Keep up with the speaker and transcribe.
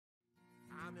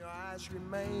eyes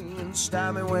remain,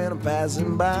 stop me when I'm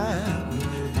passing by.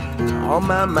 On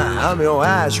my mind, your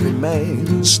eyes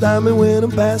remain, stop me when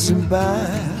I'm passing by.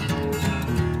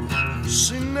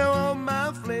 See now all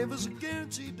my flavors are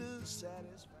guaranteed to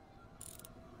satisfy.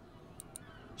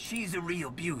 She's a real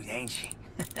beaut, ain't she?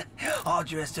 All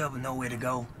dressed up with nowhere to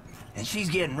go. And she's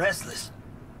getting restless.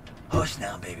 Hush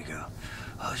now, baby girl.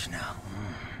 Hush now.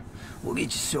 We'll get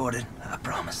you sorted, I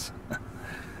promise.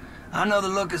 I know the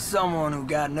look of someone who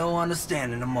got no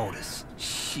understanding of motors.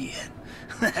 Shit.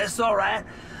 That's alright.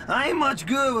 I ain't much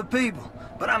good with people,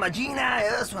 but I'm a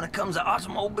genius when it comes to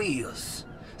automobiles.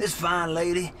 This fine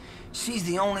lady, she's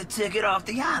the only ticket off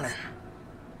the island.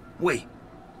 Wait,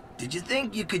 did you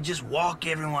think you could just walk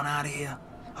everyone out of here?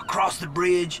 Across the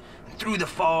bridge, and through the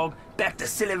fog, back to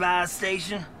Scrapyard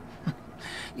station?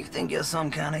 You think you're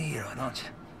some kind of hero, don't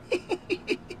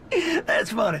you?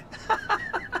 That's funny.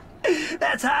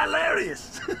 That's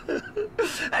hilarious.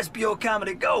 That's pure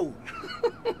comedy gold.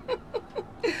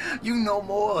 You no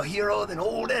more a hero than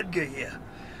old Edgar here.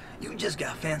 You just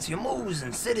got fancier moves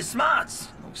and city smarts.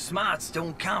 Those smarts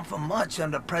don't count for much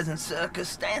under present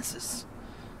circumstances.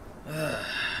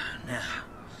 Now,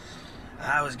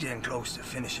 I was getting close to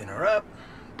finishing her up,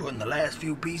 putting the last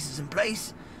few pieces in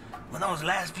place, when those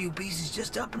last few pieces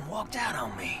just up and walked out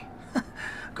on me.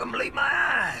 Couldn't believe my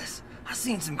eyes. I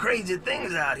seen some crazy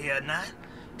things out here at night.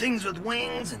 Things with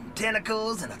wings and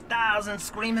tentacles and 1,000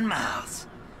 screaming mouths.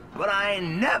 But I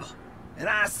ain't never, and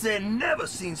I said never,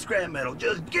 seen scrap metal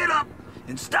just get up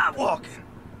and stop walking.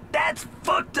 That's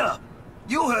fucked up.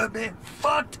 You heard me.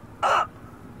 Fucked up.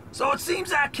 So it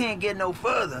seems I can't get no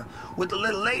further with the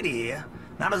little lady here.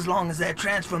 Not as long as that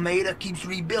transformator keeps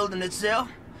rebuilding itself.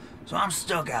 So I'm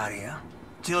stuck out here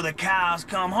till the cows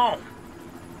come home.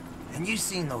 And you've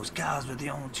seen those cows with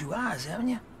your own two eyes, haven't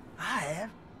you? I have.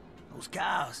 Those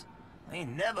cows, they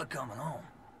ain't never coming home.